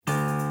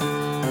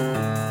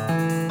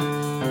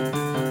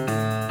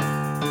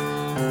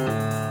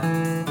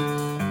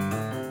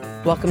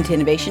Welcome to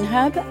Innovation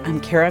Hub. I'm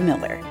Kara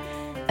Miller.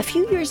 A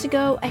few years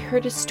ago, I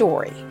heard a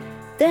story.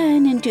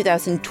 Then in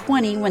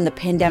 2020, when the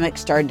pandemic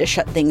started to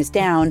shut things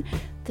down,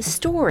 the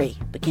story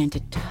began to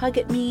tug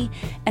at me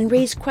and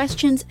raise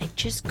questions I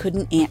just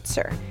couldn't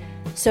answer.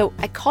 So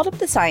I called up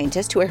the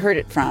scientist who I heard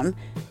it from,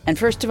 and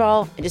first of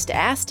all, I just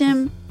asked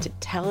him to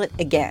tell it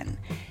again.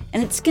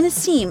 And it's going to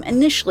seem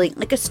initially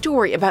like a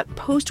story about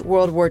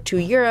post-World War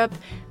II Europe,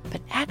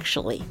 but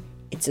actually,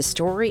 it's a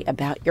story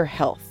about your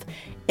health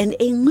and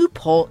a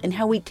loophole in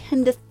how we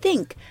tend to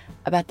think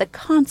about the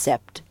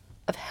concept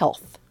of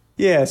health.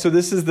 Yeah, so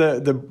this is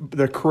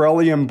the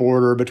Karelian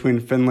border between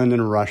Finland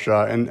and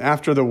Russia, and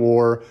after the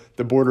war,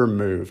 the border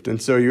moved.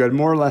 And so you had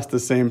more or less the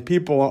same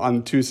people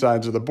on two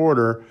sides of the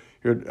border,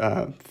 you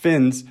had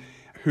Finns,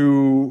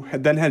 who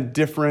then had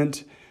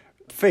different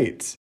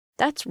fates.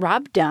 That's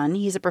Rob Dunn.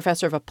 He's a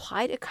professor of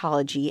applied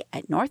ecology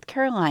at North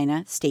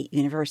Carolina State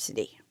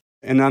University.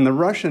 And on the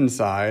Russian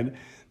side,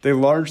 they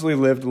largely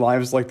lived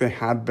lives like they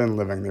had been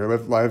living. They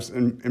lived lives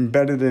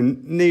embedded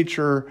in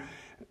nature,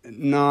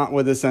 not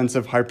with a sense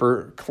of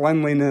hyper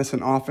cleanliness,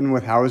 and often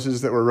with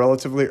houses that were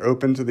relatively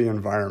open to the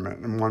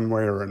environment in one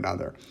way or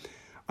another.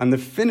 On the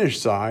Finnish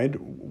side,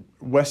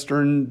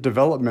 Western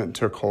development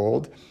took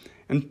hold,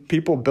 and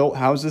people built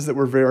houses that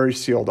were very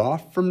sealed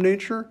off from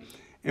nature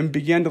and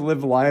began to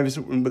live lives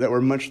that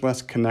were much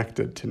less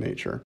connected to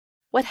nature.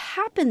 What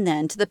happened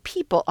then to the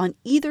people on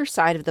either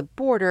side of the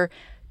border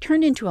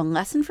turned into a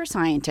lesson for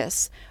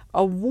scientists,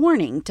 a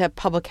warning to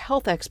public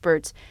health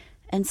experts,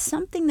 and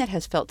something that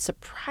has felt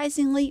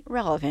surprisingly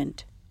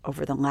relevant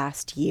over the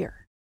last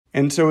year.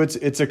 And so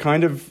it's a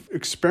kind of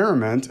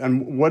experiment,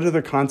 and what are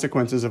the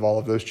consequences of all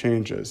of those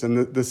changes? And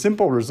the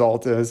simple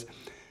result is,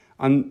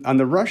 on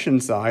the Russian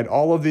side,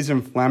 all of these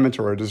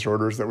inflammatory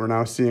disorders that we're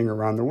now seeing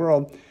around the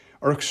world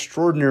are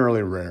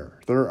extraordinarily rare.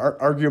 They're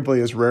arguably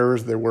as rare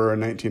as they were in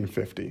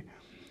 1950.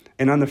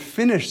 And on the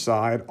Finnish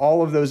side,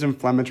 all of those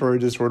inflammatory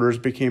disorders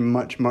became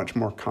much, much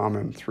more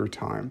common through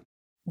time.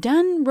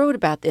 Dunn wrote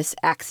about this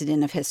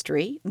accident of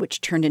history, which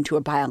turned into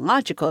a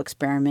biological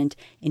experiment,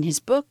 in his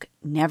book,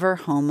 Never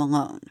Home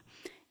Alone.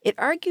 It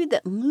argued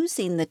that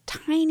losing the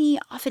tiny,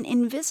 often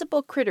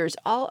invisible critters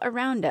all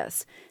around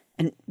us,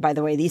 and by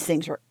the way, these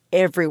things are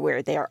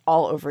everywhere. They are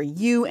all over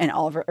you and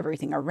all over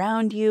everything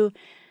around you.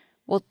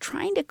 Well,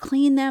 trying to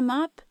clean them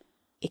up,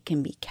 it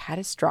can be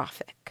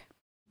catastrophic.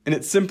 In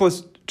its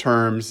simplest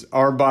terms,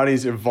 our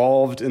bodies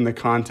evolved in the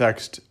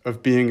context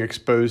of being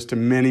exposed to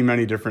many,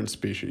 many different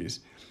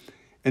species.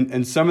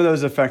 And some of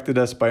those affected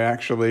us by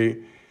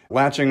actually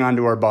latching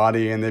onto our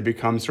body, and they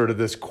become sort of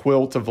this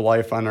quilt of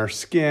life on our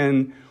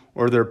skin,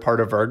 or they're part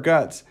of our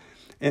guts.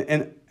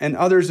 And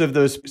others of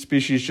those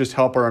species just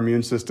help our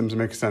immune systems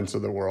make sense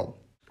of the world.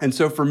 And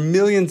so for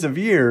millions of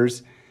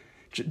years,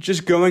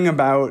 just going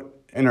about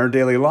in our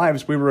daily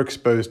lives, we were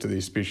exposed to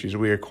these species.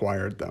 We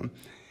acquired them.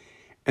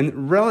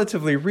 And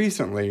relatively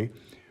recently,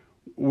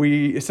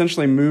 we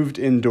essentially moved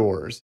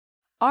indoors.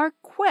 Our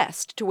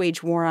quest to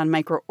wage war on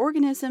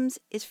microorganisms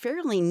is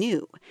fairly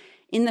new.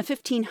 In the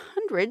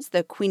 1500s,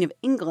 the Queen of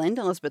England,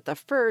 Elizabeth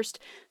I,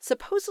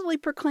 supposedly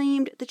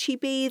proclaimed that she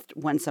bathed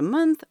once a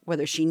month,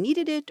 whether she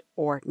needed it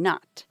or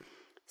not.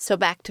 So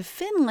back to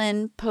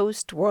Finland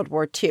post-World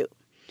War II.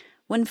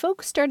 When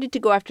folks started to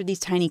go after these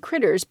tiny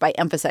critters by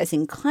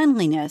emphasizing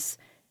cleanliness,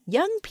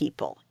 young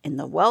people in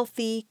the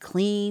wealthy,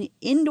 clean,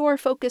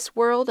 indoor-focused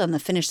world on the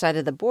Finnish side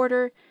of the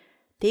border,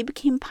 they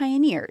became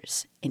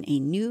pioneers in a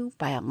new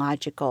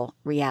biological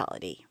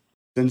reality.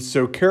 And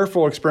so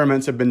careful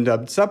experiments have been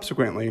done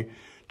subsequently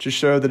to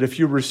show that if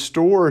you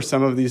restore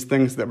some of these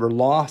things that were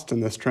lost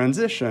in this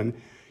transition,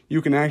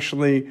 you can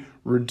actually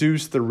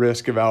reduce the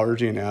risk of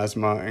allergy and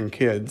asthma in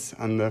kids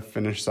on the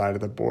Finnish side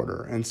of the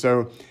border. And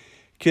so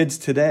kids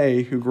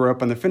today who grow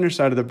up on the Finnish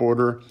side of the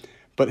border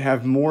but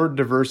have more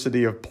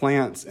diversity of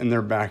plants in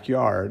their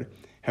backyard,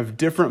 have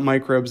different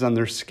microbes on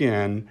their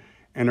skin,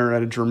 and are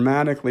at a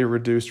dramatically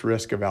reduced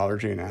risk of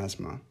allergy and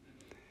asthma.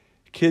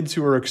 Kids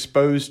who are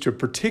exposed to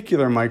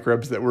particular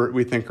microbes that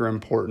we think are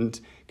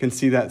important can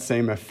see that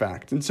same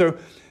effect. And so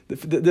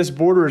this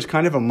border is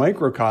kind of a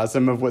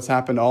microcosm of what's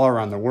happened all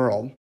around the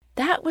world.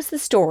 That was the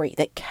story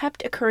that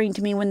kept occurring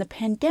to me when the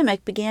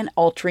pandemic began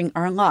altering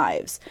our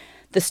lives.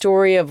 The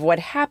story of what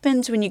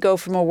happens when you go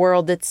from a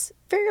world that's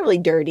fairly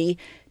dirty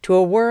to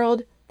a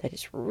world that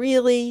is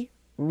really,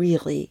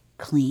 really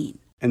clean.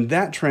 And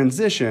that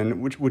transition,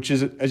 which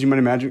is, as you might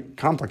imagine,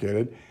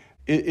 complicated,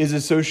 is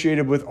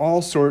associated with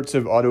all sorts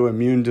of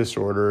autoimmune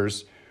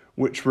disorders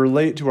which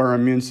relate to our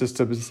immune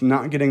systems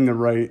not getting the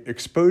right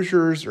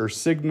exposures or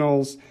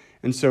signals,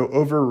 and so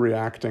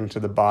overreacting to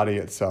the body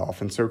itself.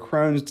 And so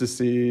Crohn's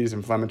disease,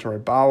 inflammatory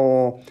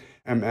bowel,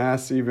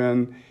 MS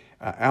even,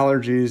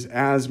 allergies,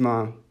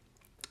 asthma.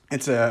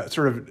 It's a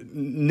sort of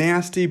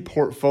nasty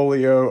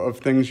portfolio of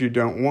things you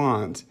don't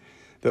want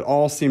that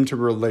all seem to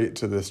relate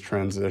to this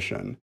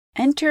transition.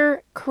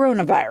 Enter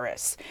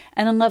coronavirus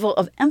and a level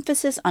of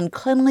emphasis on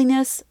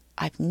cleanliness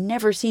I've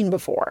never seen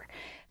before.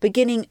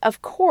 beginning,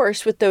 of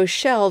course, with those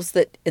shelves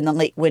that in the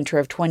late winter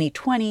of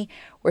 2020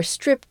 were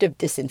stripped of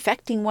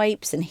disinfecting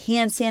wipes and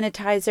hand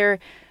sanitizer,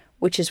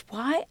 which is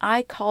why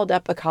I called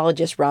up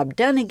ecologist Rob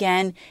Dunn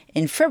again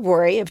in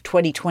February of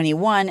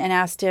 2021 and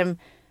asked him,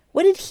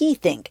 what did he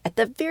think at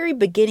the very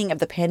beginning of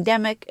the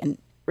pandemic, and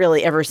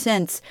really ever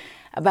since,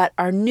 about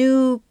our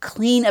new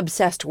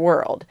clean-obsessed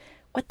world?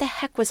 What the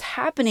heck was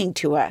happening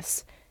to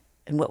us?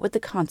 And what would the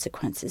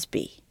consequences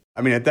be?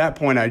 I mean, at that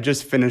point, I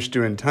just finished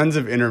doing tons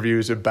of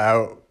interviews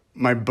about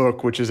my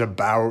book, which is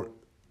about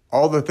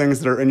all the things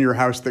that are in your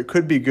house that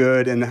could be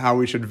good and how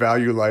we should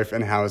value life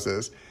in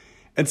houses.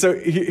 And so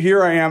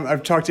here I am.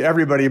 I've talked to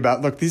everybody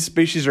about, look, these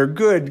species are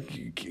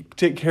good.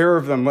 Take care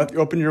of them.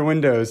 Open your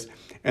windows.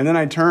 And then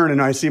I turn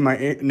and I see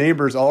my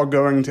neighbors all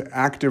going to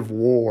active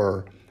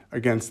war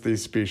against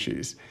these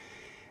species.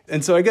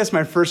 And so I guess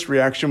my first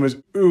reaction was,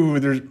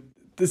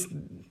 this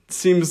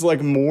seems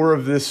like more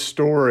of this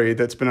story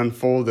that's been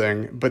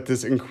unfolding, but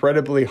this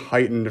incredibly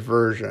heightened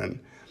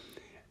version.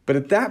 But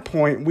at that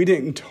point, we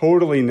didn't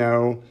totally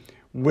know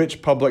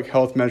which public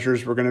health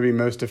measures were going to be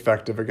most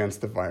effective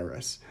against the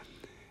virus.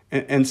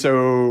 And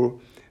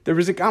so there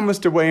was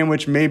almost a way in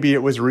which maybe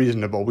it was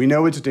reasonable. We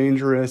know it's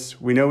dangerous.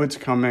 We know it's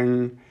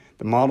coming.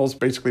 The models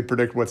basically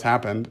predict what's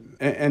happened.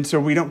 And so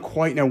we don't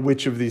quite know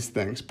which of these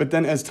things. But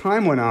then as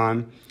time went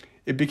on,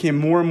 it became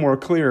more and more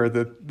clear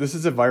that this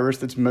is a virus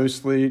that's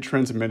mostly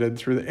transmitted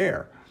through the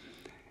air.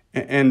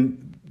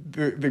 And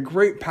the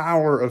great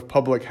power of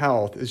public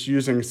health is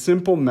using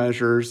simple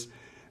measures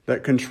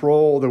that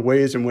control the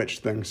ways in which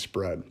things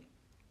spread.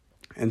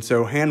 And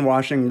so hand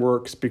washing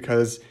works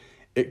because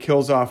it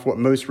kills off what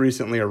most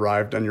recently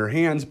arrived on your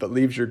hands, but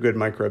leaves your good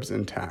microbes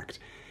intact.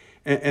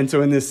 And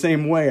so in the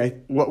same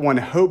way, what one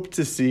hoped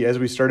to see as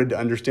we started to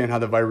understand how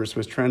the virus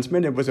was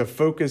transmitted was a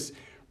focus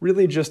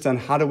really just on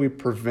how do we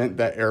prevent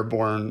that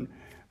airborne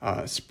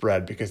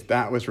spread, because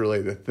that was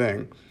really the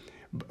thing.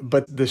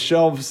 But the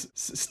shelves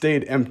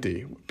stayed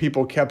empty.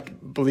 People kept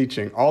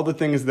bleaching. All the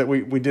things that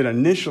we did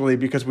initially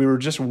because we were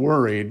just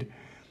worried,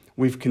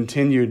 we've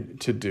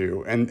continued to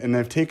do. And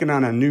they've taken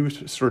on a new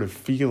sort of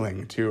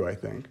feeling too, I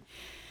think.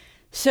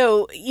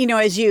 So,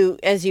 as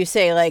you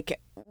say, like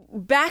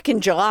back in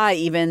July,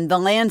 even the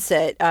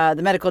Lancet, the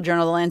medical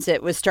journal, the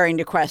Lancet, was starting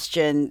to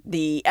question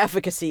the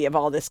efficacy of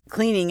all this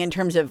cleaning in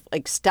terms of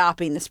like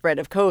stopping the spread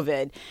of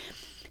COVID.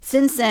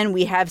 Since then,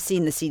 we have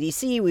seen the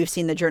CDC, we've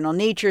seen the journal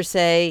Nature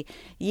say,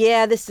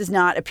 yeah, this does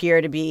not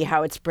appear to be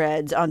how it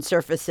spreads on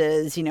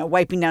surfaces.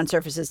 Wiping down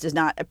surfaces does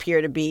not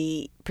appear to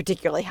be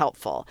particularly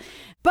helpful.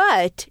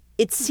 But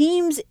it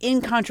seems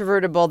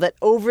incontrovertible that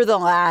over the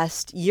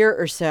last year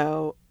or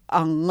so,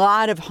 a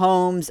lot of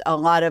homes, a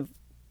lot of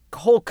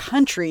whole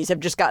countries have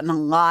just gotten a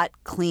lot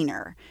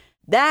cleaner.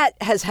 That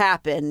has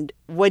happened.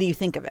 What do you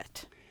think of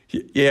it?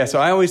 Yeah, so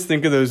I always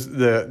think of those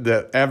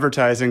the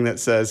advertising that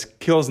says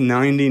kills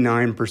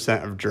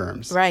 99% of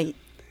germs. Right.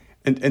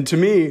 And to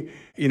me,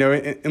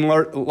 in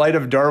light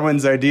of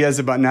Darwin's ideas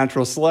about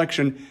natural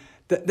selection,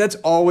 that's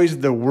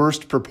always the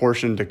worst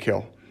proportion to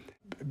kill.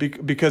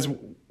 Because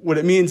what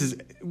it means is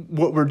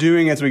what we're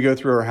doing as we go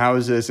through our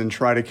houses and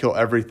try to kill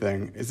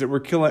everything is that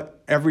we're killing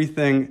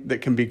everything that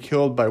can be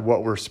killed by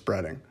what we're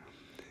spreading.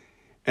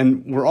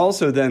 And we're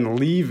also then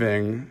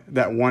leaving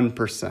that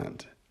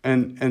 1%.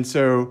 And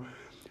so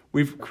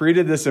we've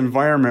created this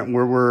environment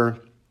where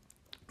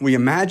we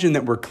imagine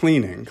that we're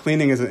cleaning.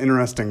 Cleaning is an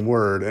interesting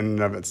word in and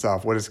of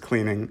itself. What does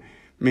cleaning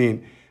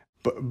mean?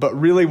 But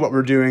really what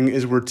we're doing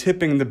is we're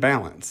tipping the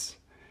balance.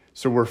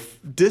 So we're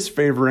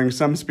disfavoring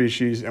some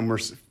species and we're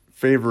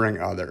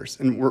favoring others.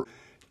 And we're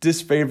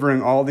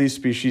disfavoring all these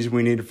species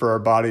we need for our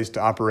bodies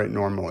to operate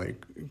normally.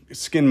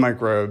 Skin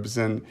microbes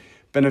and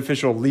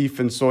beneficial leaf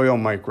and soil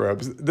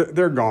microbes,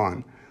 they're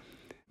gone.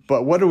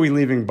 But what are we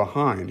leaving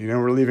behind?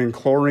 We're leaving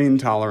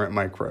chlorine-tolerant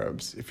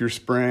microbes. If you're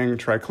spraying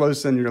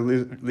triclosan, you're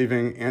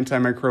leaving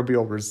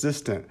antimicrobial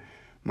resistant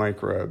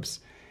microbes.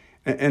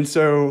 And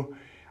so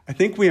I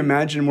think we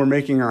imagine we're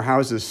making our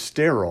houses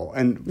sterile.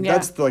 And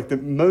that's the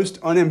most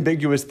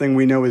unambiguous thing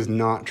we know is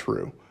not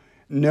true.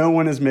 No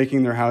one is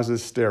making their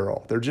houses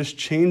sterile. They're just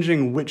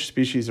changing which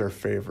species are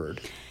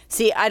favored.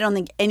 See, I don't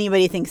think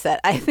anybody thinks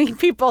that. I think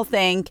people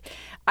think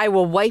I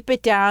will wipe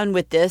it down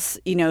with this,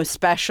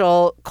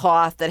 special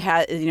cloth that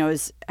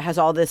has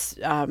all this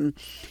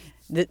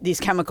these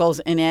chemicals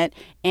in it,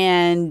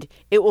 and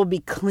it will be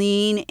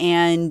clean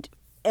and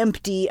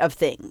empty of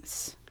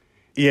things.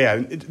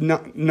 Yeah,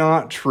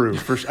 not true.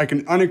 I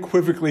can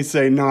unequivocally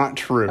say not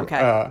true.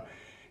 Okay.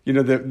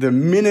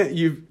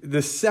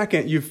 The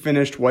second you've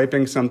finished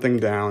wiping something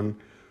down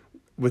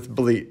with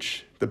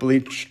bleach, the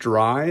bleach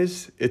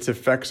dries, its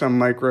effects on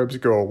microbes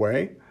go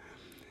away,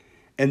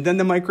 and then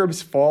the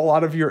microbes fall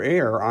out of your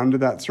air onto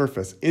that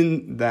surface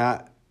in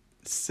that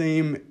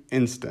same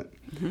instant.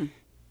 Mm-hmm.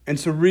 And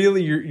so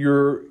really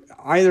you're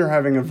either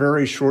having a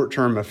very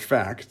short-term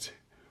effect,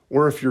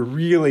 or if you're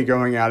really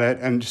going at it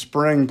and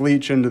spraying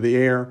bleach into the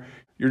air,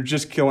 you're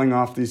just killing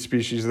off these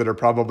species that are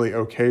probably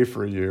okay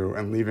for you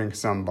and leaving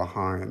some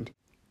behind.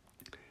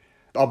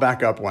 I'll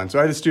back up one. So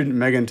I had a student,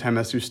 Megan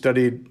Temis, who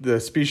studied the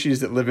species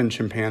that live in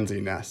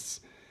chimpanzee nests.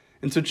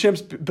 And so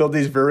chimps build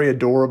these very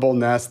adorable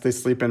nests they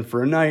sleep in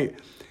for a night.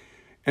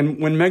 And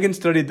when Megan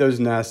studied those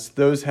nests,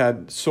 those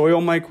had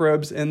soil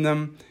microbes in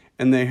them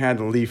and they had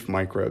leaf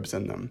microbes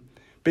in them.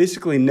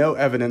 Basically no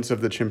evidence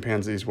of the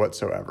chimpanzees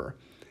whatsoever.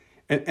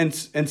 And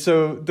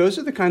so those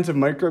are the kinds of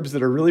microbes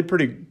that are really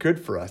pretty good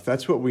for us.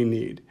 That's what we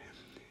need.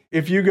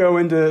 If you go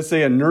into,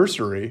 say, a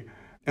nursery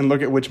and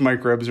look at which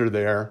microbes are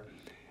there,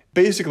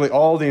 basically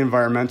all the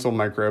environmental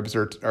microbes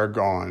are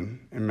gone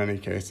in many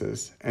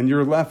cases. And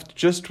you're left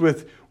just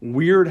with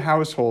weird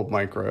household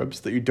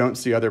microbes that you don't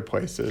see other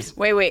places.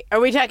 Wait. Are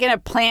we talking a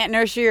plant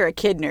nursery or a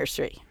kid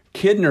nursery?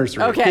 Kid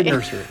nursery. Okay. Kid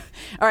nursery.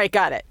 All right,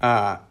 got it.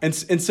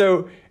 And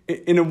so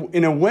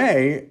in a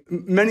way,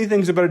 many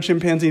things about a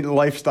chimpanzee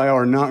lifestyle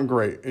are not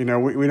great. We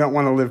don't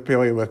want to live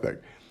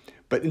Paleolithic.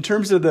 But in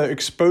terms of the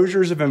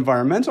exposures of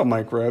environmental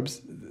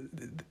microbes,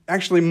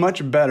 actually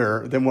much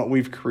better than what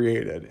we've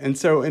created. And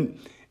so in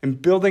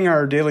building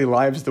our daily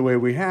lives the way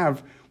we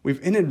have,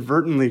 we've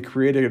inadvertently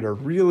created a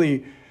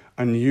really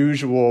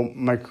unusual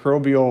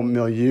microbial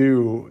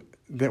milieu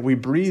that we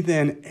breathe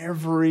in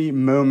every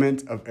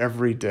moment of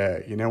every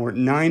day. We're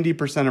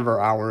 90% of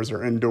our hours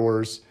are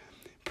indoors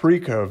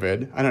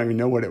pre-COVID. I don't even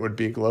know what it would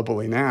be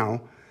globally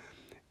now.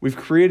 We've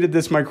created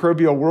this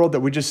microbial world that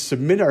we just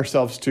submit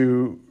ourselves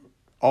to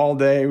all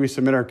day. We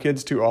submit our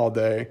kids to all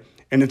day.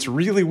 And it's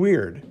really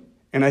weird.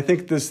 And I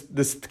think this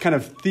kind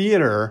of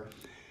theater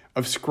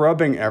of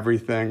scrubbing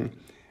everything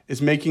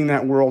is making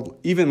that world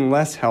even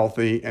less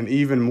healthy and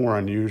even more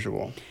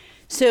unusual.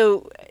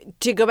 So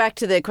to go back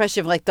to the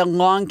question of like the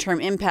long-term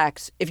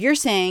impacts, if you're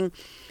saying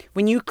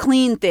when you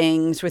clean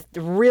things with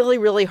really,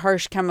 really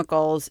harsh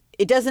chemicals,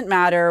 it doesn't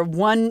matter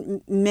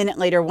 1 minute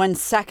later, 1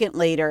 second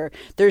later,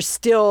 there's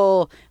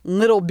still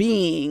little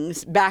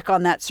beings back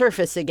on that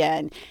surface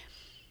again.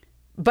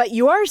 But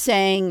you are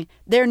saying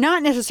they're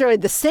not necessarily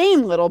the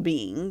same little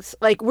beings.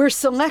 Like we're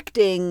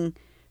selecting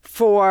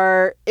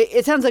for,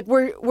 it sounds like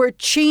we're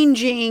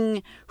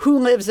changing who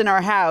lives in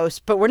our house,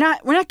 but we're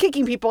not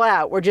kicking people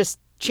out. We're just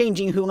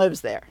changing who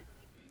lives there.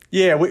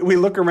 Yeah, we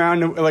look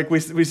around and like we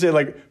say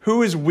like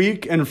who is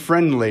weak and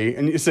friendly,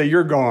 and you say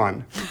you're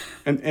gone,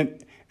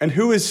 and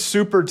who is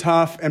super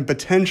tough and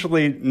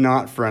potentially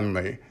not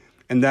friendly,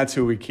 and that's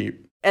who we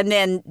keep. And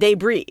then they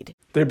breed.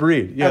 They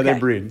breed, yeah, Okay. they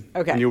breed.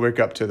 Okay. And you wake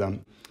up to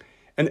them,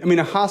 and I mean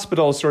a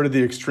hospital is sort of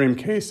the extreme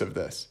case of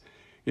this.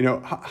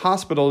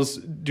 Hospitals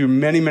do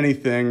many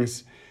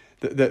things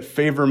that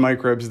favor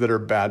microbes that are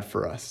bad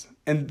for us,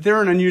 and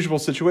they're an unusual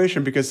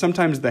situation because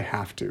sometimes they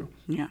have to.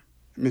 Yeah.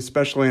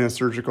 Especially in a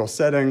surgical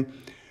setting.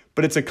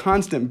 But it's a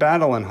constant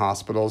battle in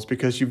hospitals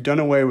because you've done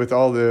away with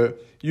all the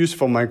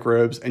useful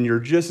microbes and you're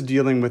just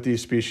dealing with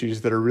these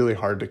species that are really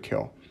hard to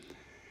kill.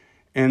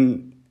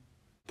 And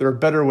there are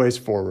better ways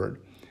forward.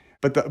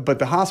 But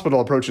the hospital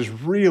approach is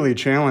really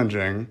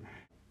challenging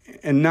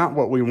and not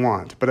what we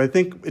want. But I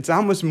think it's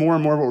almost more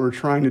and more what we're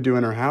trying to do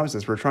in our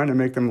houses. We're trying to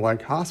make them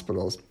like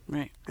hospitals.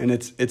 Right. And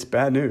it's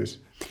bad news.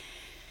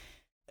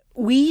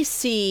 We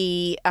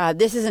see,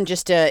 this isn't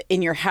just a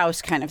in your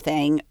house kind of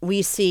thing.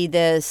 We see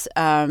this,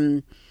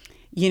 in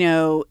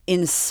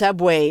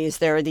subways,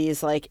 there are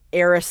these like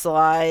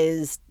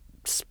aerosolized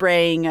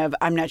spraying of,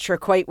 I'm not sure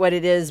quite what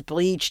it is,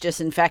 bleach,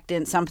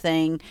 disinfectant,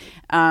 something.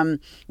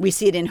 We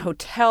see it in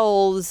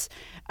hotels,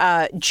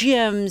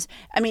 gyms.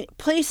 I mean,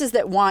 places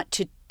that want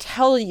to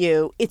tell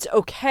you it's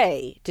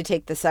okay to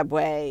take the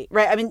subway,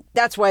 right? I mean,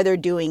 that's why they're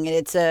doing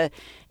it.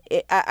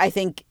 I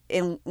think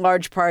in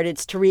large part,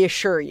 it's to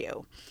reassure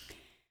you.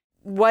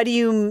 What do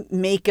you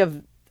make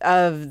of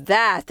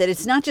that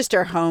it's not just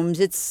our homes,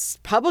 it's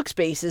public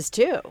spaces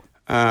too?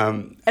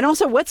 And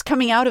also what's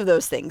coming out of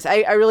those things?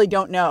 I really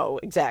don't know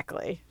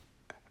exactly.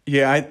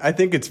 Yeah, I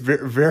think it's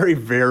very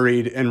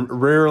varied and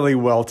rarely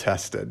well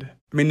tested.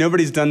 I mean,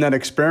 nobody's done that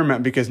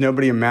experiment because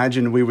nobody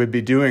imagined we would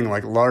be doing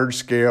like large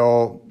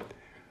scale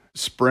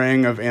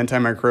spraying of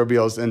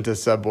antimicrobials into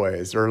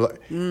subways. I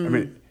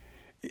mean,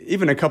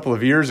 even a couple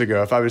of years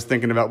ago, if I was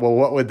thinking about, well,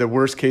 what would the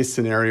worst case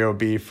scenario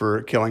be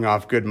for killing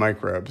off good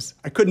microbes?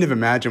 I couldn't have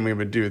imagined we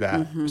would do that.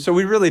 Mm-hmm. So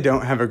we really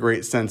don't have a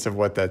great sense of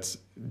what that's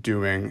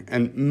doing.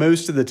 And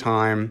most of the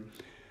time,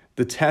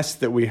 the tests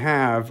that we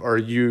have are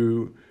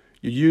you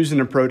use an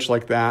approach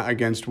like that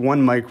against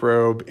one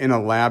microbe in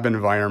a lab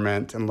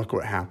environment and look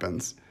what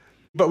happens.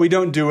 But we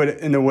don't do it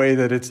in the way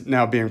that it's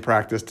now being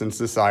practiced in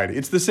society.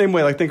 It's the same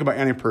way, like think about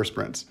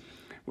antiperspirants.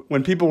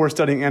 When people were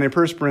studying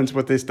antiperspirants,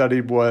 what they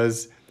studied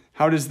was,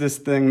 how does this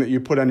thing that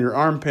you put on your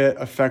armpit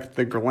affect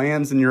the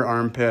glands in your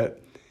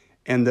armpit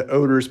and the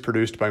odors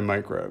produced by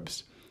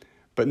microbes?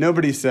 But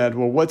nobody said,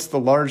 well, what's the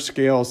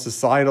large-scale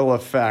societal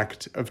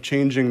effect of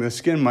changing the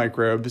skin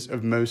microbes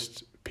of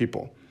most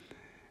people?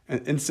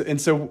 And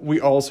so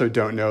we also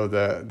don't know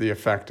the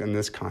effect in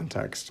this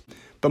context.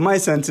 But my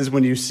sense is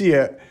when you see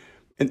it,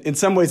 in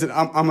some ways it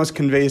almost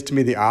conveys to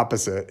me the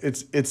opposite.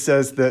 It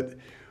says that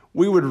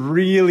we would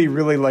really,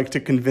 really like to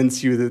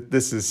convince you that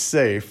this is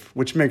safe,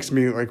 which makes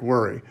me like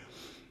worry.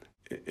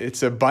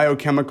 It's a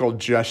biochemical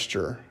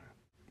gesture.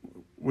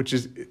 which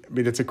is,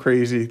 it's a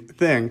crazy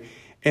thing.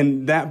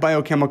 And that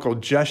biochemical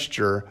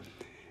gesture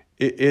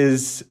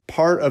is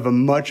part of a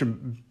much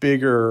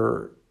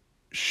bigger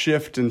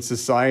shift in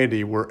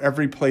society where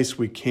every place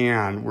we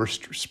can, we're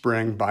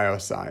spraying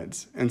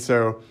biocides. And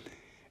so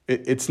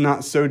it's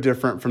not so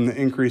different from the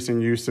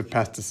increasing use of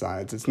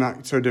pesticides. It's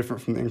not so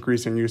different from the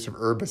increasing use of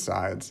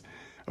herbicides,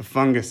 of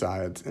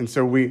fungicides. And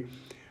so we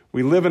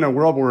live in a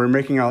world where we're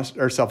making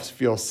ourselves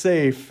feel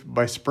safe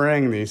by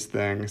spraying these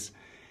things.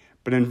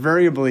 But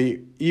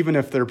invariably, even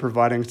if they're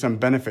providing some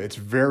benefit, it's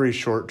very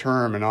short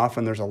term, and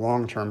often there's a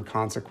long-term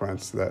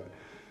consequence that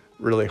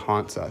really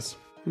haunts us.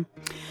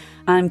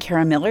 I'm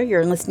Kara Miller.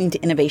 You're listening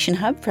to Innovation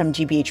Hub from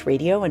GBH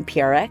Radio and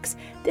PRX.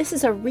 This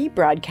is a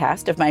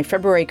rebroadcast of my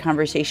February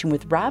conversation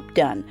with Rob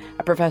Dunn,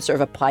 a professor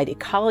of applied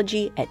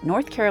ecology at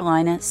North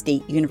Carolina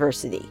State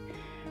University.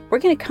 We're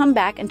going to come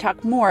back and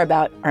talk more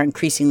about our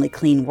increasingly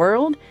clean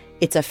world,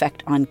 its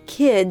effect on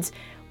kids,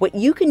 what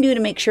you can do to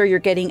make sure you're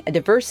getting a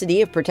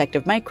diversity of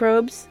protective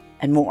microbes,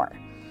 and more.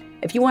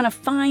 If you want to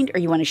find or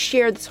you want to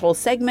share this whole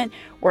segment,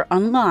 we're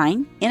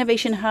online,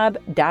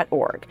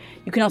 innovationhub.org.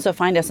 You can also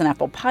find us on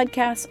Apple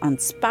Podcasts, on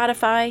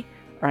Spotify,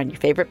 or on your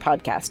favorite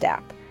podcast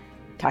app.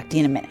 Talk to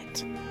you in a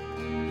minute.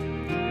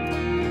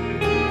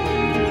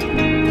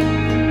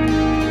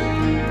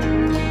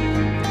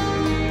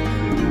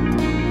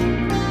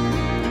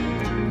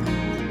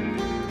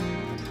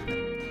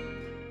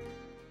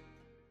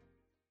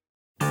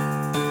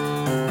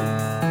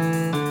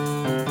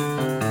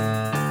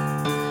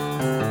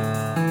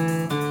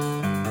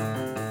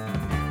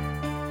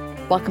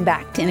 Welcome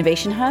back to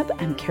Innovation Hub.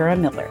 I'm Kara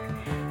Miller.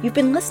 You've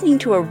been listening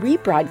to a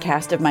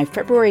rebroadcast of my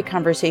February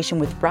conversation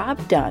with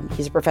Rob Dunn.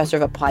 He's a professor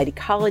of applied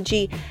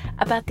ecology,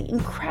 about the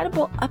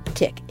incredible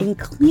uptick in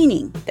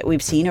cleaning that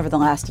we've seen over the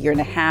last year and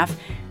a half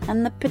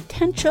and the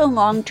potential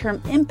long-term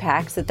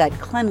impacts that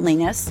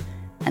cleanliness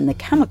and the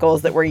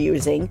chemicals that we're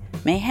using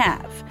may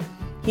have.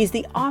 He's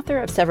the author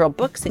of several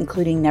books,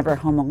 including Never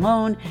Home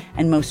Alone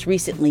and most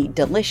recently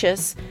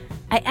Delicious.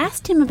 I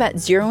asked him about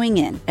zeroing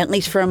in, at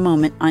least for a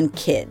moment, on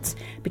kids,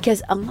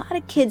 because a lot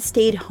of kids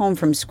stayed home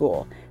from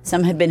school.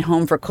 Some had been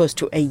home for close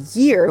to a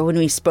year when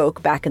we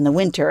spoke back in the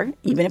winter.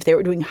 Even if they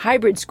were doing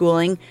hybrid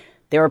schooling,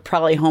 they were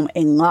probably home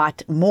a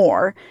lot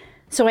more.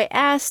 So I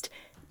asked,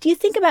 do you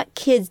think about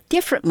kids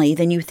differently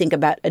than you think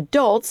about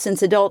adults,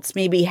 since adults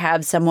maybe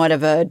have somewhat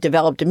of a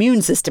developed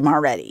immune system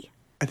already?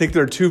 I think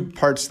there are two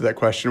parts to that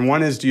question.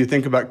 One is, do you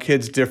think about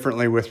kids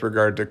differently with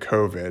regard to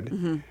COVID?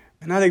 Mm-hmm.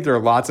 And I think there are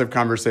lots of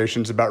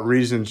conversations about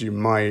reasons you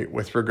might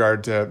with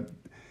regard to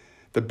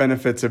the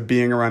benefits of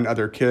being around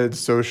other kids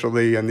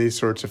socially and these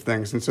sorts of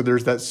things. And so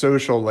there's that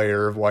social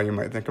layer of why you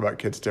might think about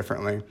kids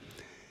differently.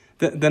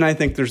 Then I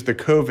think there's the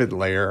COVID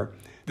layer.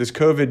 Does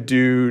COVID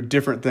do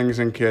different things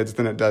in kids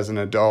than it does in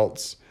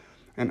adults?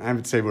 And I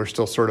would say we're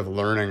still sort of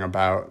learning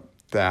about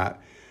that.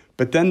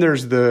 But then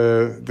there's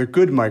the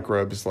good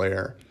microbes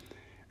layer.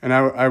 And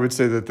I would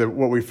say that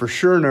what we for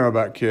sure know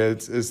about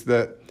kids is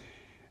that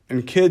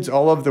in kids,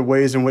 all of the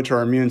ways in which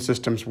our immune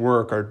systems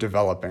work are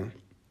developing.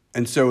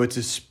 And so it's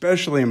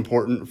especially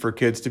important for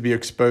kids to be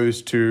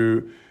exposed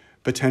to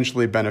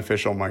potentially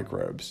beneficial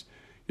microbes.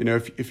 You know,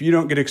 if you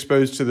don't get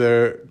exposed to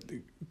the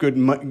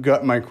good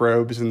gut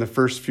microbes in the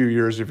first few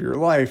years of your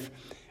life,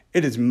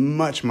 it is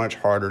much, much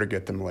harder to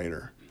get them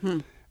later.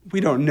 We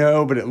don't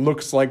know, but it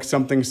looks like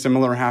something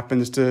similar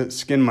happens to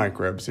skin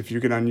microbes. If you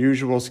get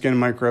unusual skin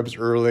microbes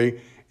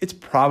early, it's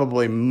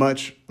probably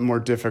much more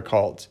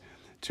difficult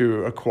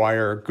to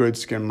acquire good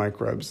skin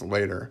microbes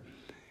later.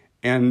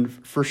 And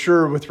for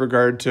sure, with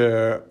regard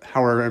to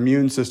how our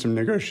immune system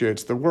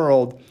negotiates the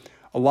world,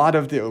 a lot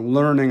of the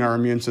learning our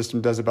immune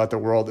system does about the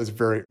world is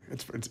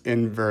it's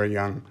in very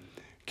young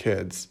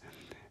kids.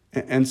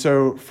 And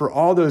so for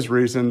all those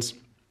reasons,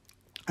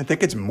 I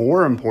think it's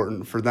more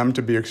important for them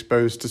to be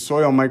exposed to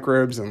soil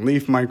microbes and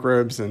leaf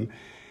microbes and,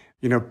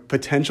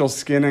 potential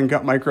skin and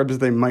gut microbes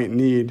they might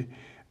need,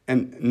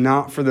 and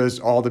not for those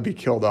all to be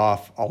killed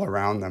off all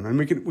around them. And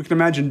we can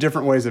imagine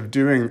different ways of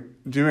doing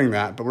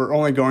that, but we're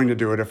only going to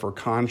do it if we're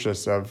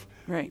conscious of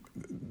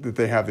that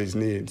they have these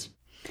needs.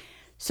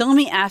 So let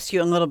me ask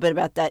you a little bit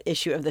about that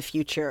issue of the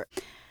future.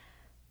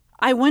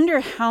 I wonder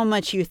how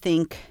much you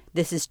think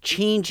this is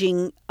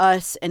changing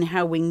us and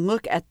how we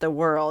look at the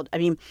world. I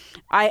mean,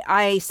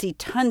 I see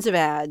tons of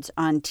ads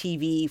on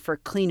TV for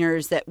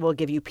cleaners that will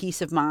give you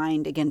peace of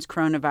mind against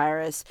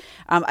coronavirus.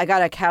 I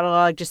got a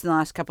catalog just in the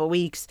last couple of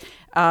weeks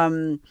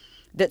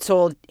that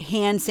sold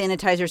hand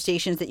sanitizer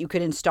stations that you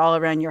could install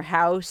around your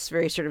house,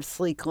 very sort of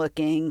sleek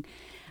looking.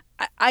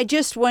 I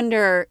just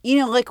wonder,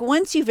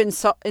 once you've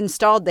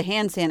installed the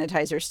hand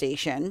sanitizer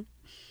station,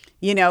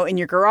 in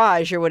your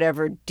garage or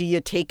whatever, do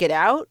you take it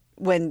out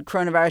when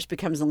coronavirus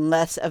becomes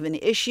less of an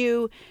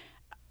issue?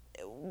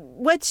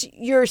 What's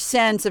your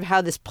sense of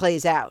how this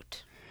plays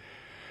out?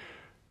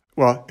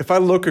 Well, if I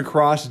look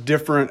across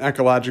different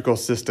ecological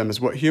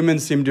systems, what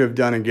humans seem to have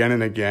done again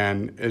and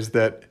again is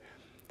that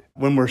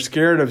when we're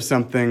scared of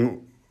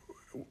something,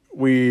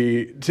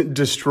 we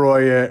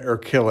destroy it or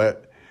kill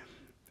it.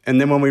 And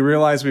then when we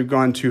realize we've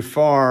gone too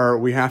far,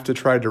 we have to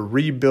try to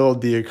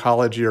rebuild the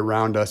ecology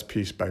around us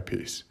piece by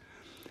piece.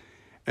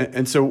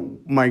 And so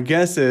my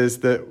guess is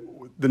that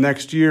the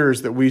next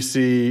years that we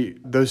see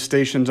those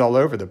stations all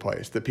over the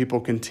place, that people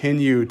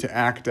continue to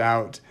act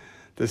out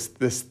this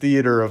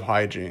theater of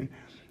hygiene,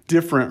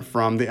 different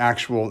from the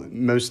actual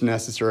most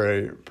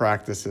necessary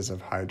practices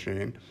of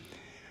hygiene.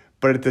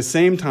 But at the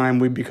same time,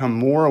 we become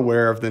more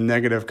aware of the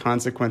negative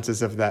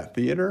consequences of that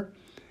theater.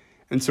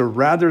 And so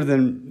rather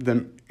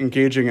than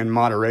engaging in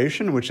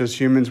moderation, which as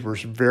humans we're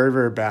very,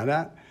 very bad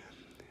at,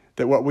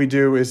 that what we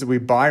do is we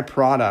buy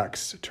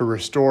products to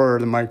restore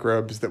the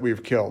microbes that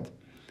we've killed.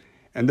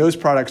 And those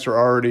products are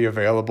already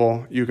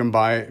available. You can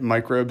buy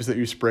microbes that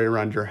you spray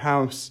around your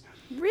house.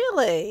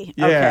 Really?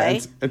 Yeah.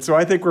 Okay. And so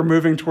I think we're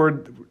moving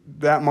toward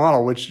that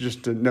model, which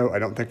just to note, I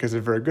don't think is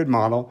a very good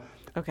model.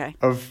 Okay.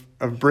 Of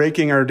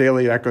breaking our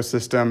daily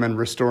ecosystem and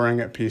restoring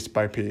it piece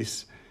by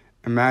piece,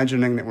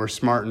 imagining that we're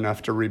smart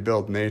enough to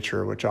rebuild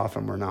nature, which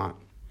often we're not.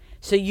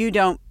 So you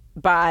don't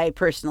buy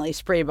personally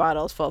spray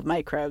bottles full of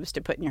microbes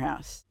to put in your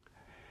house?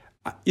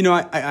 You know,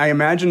 I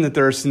imagine that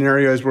there are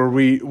scenarios where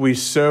we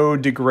so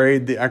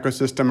degrade the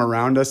ecosystem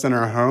around us in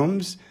our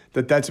homes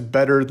that that's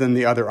better than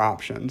the other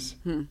options.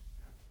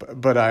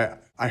 But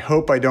I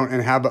hope I don't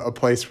inhabit a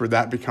place where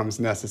that becomes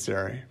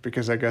necessary,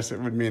 because I guess it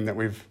would mean that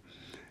we've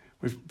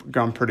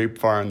gone pretty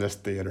far in this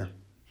theater.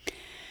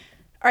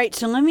 All right,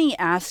 so let me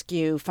ask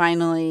you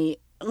finally,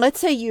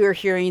 let's say you are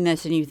hearing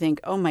this and you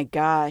think, oh my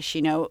gosh,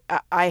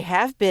 I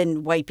have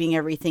been wiping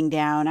everything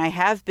down. I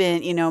have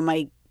been,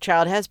 my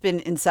child has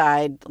been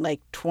inside like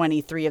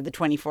 23 of the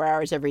 24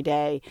 hours every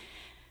day.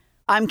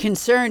 I'm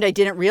concerned. I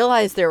didn't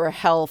realize there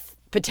were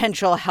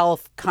potential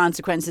health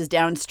consequences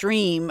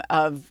downstream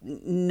of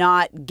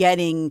not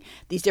getting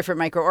these different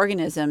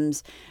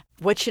microorganisms.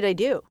 What should I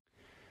do?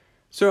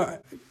 So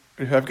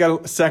if I've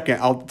got a second,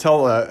 I'll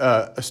tell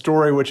a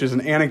story, which is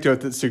an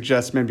anecdote that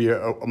suggests maybe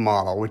a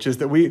model, which is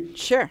that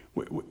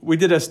we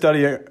did a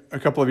study a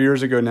couple of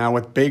years ago now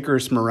with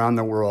bakers from around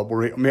the world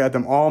where we had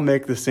them all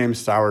make the same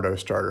sourdough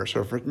starter.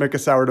 So if you make a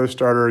sourdough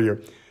starter,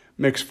 you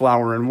mix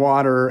flour and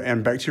water,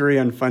 and bacteria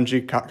and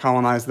fungi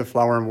colonize the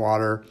flour and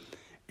water,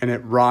 and it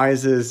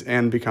rises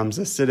and becomes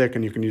acidic,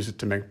 and you can use it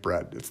to make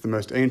bread. It's the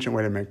most ancient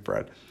way to make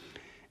bread.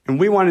 And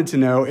we wanted to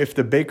know if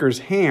the baker's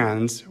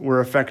hands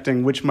were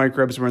affecting which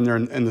microbes were in there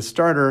in the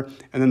starter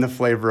and then the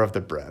flavor of the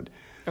bread.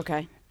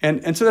 Okay.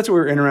 And so that's what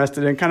we were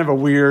interested in, kind of a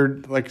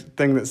weird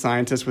thing that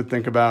scientists would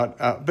think about.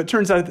 But it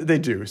turns out that they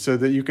do, so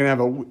that you can have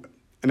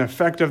an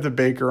effect of the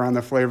baker on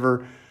the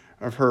flavor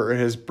of her or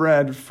his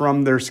bread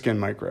from their skin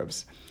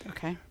microbes.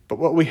 Okay. But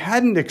what we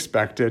hadn't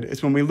expected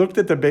is when we looked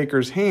at the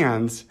baker's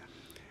hands,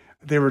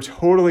 they were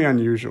totally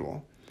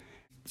unusual.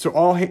 So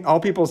all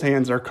people's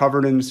hands are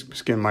covered in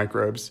skin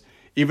microbes.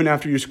 Even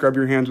after you scrub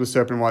your hands with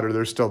soap and water,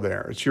 they're still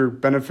there. It's your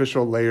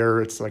beneficial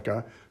layer. It's like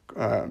a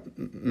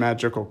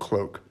magical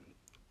cloak.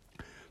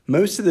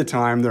 Most of the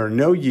time, there are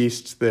no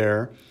yeasts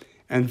there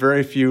and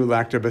very few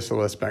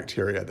lactobacillus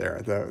bacteria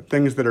there, the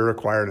things that are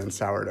required in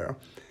sourdough.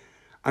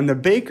 On the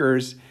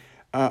bakers,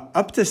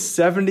 up to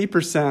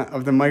 70%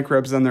 of the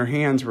microbes on their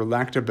hands were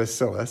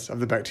lactobacillus, of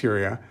the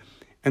bacteria,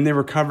 and they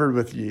were covered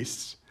with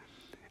yeasts.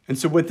 And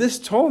so what this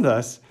told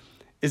us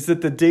is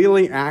that the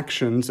daily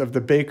actions of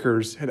the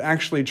bakers had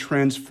actually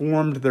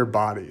transformed their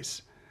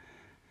bodies.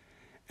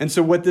 And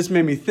so what this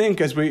made me think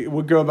as we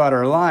would go about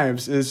our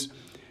lives is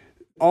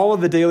all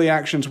of the daily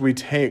actions we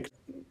take,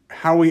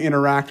 how we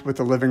interact with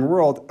the living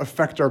world,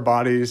 affect our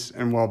bodies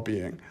and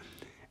well-being.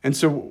 And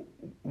so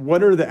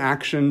what are the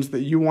actions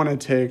that you want to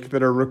take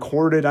that are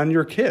recorded on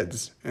your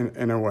kids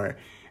in a way?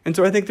 And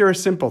so I think there are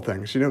simple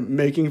things,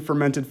 making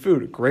fermented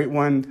food, a great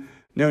one.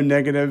 No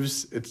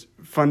negatives, it's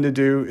fun to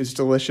do, it's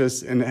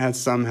delicious, and it has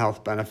some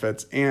health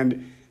benefits,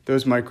 and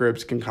those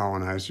microbes can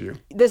colonize you.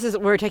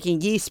 We're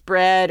taking yeast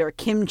bread or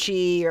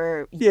kimchi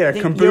or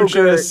kombucha,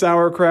 yogurt.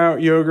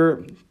 Sauerkraut,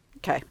 yogurt.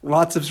 Okay.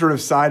 Lots of sort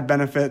of side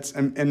benefits,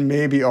 and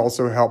maybe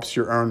also helps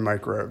your own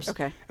microbes.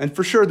 Okay. And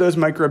for sure, those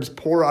microbes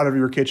pour out of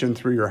your kitchen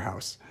through your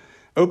house.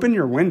 Open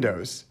your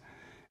windows.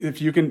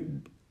 If you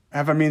can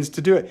have a means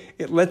to do it,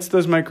 it lets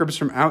those microbes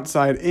from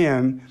outside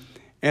in.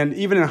 And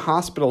even in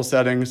hospital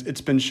settings, it's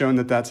been shown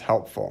that that's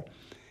helpful.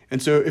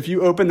 And so if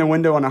you open the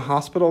window in a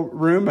hospital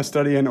room, a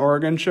study in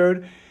Oregon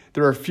showed,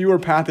 there are fewer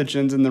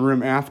pathogens in the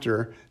room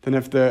after than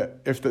if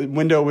the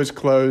window was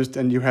closed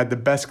and you had the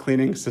best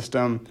cleaning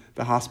system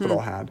the hospital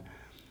had.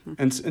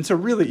 And so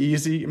really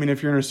easy. I mean,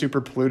 if you're in a super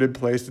polluted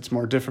place, it's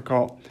more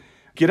difficult.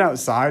 Get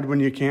outside when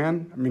you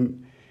can. I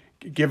mean,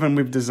 given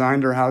we've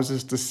designed our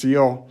houses to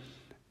seal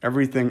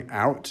everything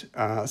out,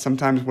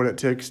 sometimes what it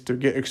takes to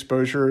get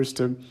exposure is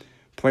to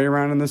play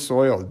around in the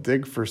soil,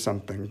 dig for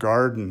something,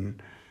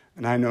 garden.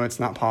 And I know it's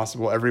not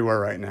possible everywhere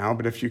right now,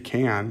 but if you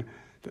can,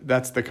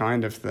 that's the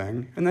kind of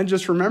thing. And then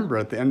just remember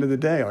at the end of the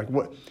day,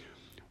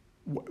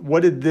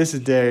 what did this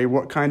day,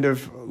 what kind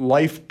of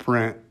life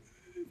print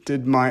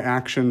did my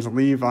actions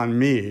leave on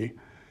me?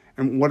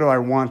 And what do I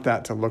want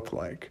that to look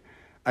like?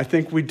 I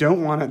think we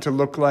don't want it to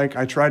look like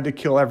I tried to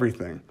kill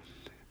everything,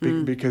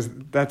 because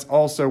that's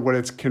also what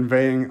it's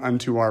conveying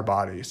unto our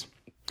bodies.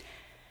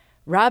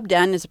 Rob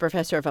Dunn is a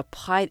professor of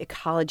applied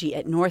ecology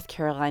at North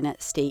Carolina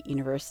State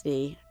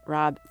University.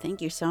 Rob,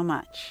 thank you so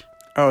much.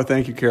 Oh,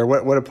 thank you, Kara.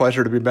 What a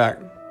pleasure to be back.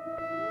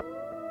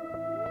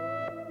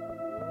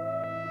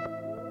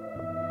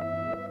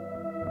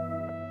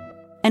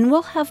 And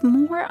we'll have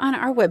more on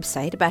our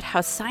website about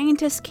how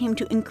scientists came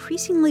to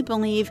increasingly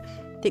believe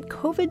that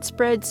COVID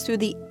spreads through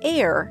the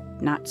air,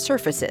 not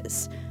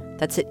surfaces.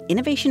 That's at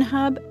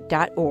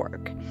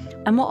innovationhub.org.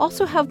 And we'll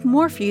also have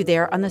more for you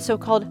there on the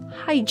so-called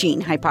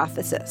hygiene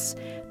hypothesis,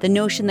 the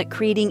notion that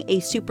creating a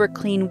super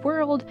clean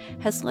world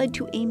has led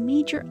to a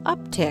major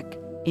uptick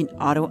in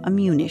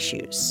autoimmune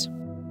issues.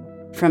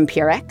 From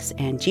PRX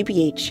and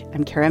GBH,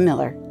 I'm Kara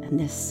Miller, and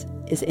this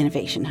is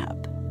Innovation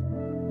Hub.